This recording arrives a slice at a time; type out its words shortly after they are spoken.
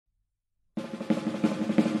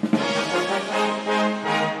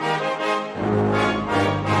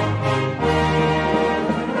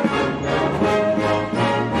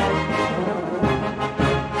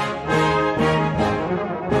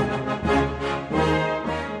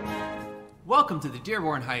Welcome to the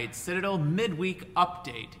Dearborn Heights Citadel Midweek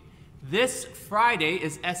Update. This Friday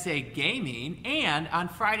is SA Gaming, and on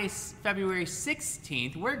Friday, February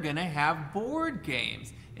 16th, we're going to have board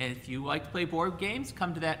games. And if you like to play board games,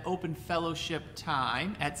 come to that open fellowship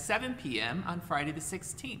time at 7 p.m. on Friday the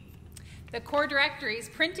 16th. The core directory's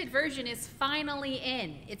printed version is finally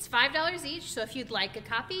in. It's $5 each, so if you'd like a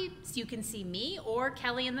copy, you can see me or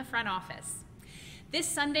Kelly in the front office. This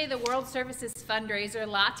Sunday, the World Services Fundraiser,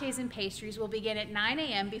 Lattes and Pastries will begin at 9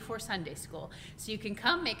 a.m. before Sunday school. So you can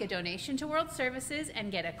come make a donation to World Services and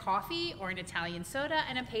get a coffee or an Italian soda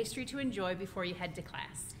and a pastry to enjoy before you head to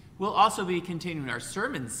class. We'll also be continuing our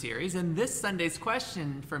sermon series, and this Sunday's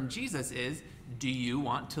question from Jesus is, do you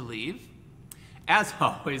want to leave? As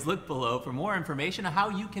always, look below for more information on how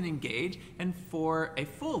you can engage and for a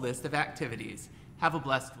full list of activities. Have a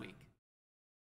blessed week.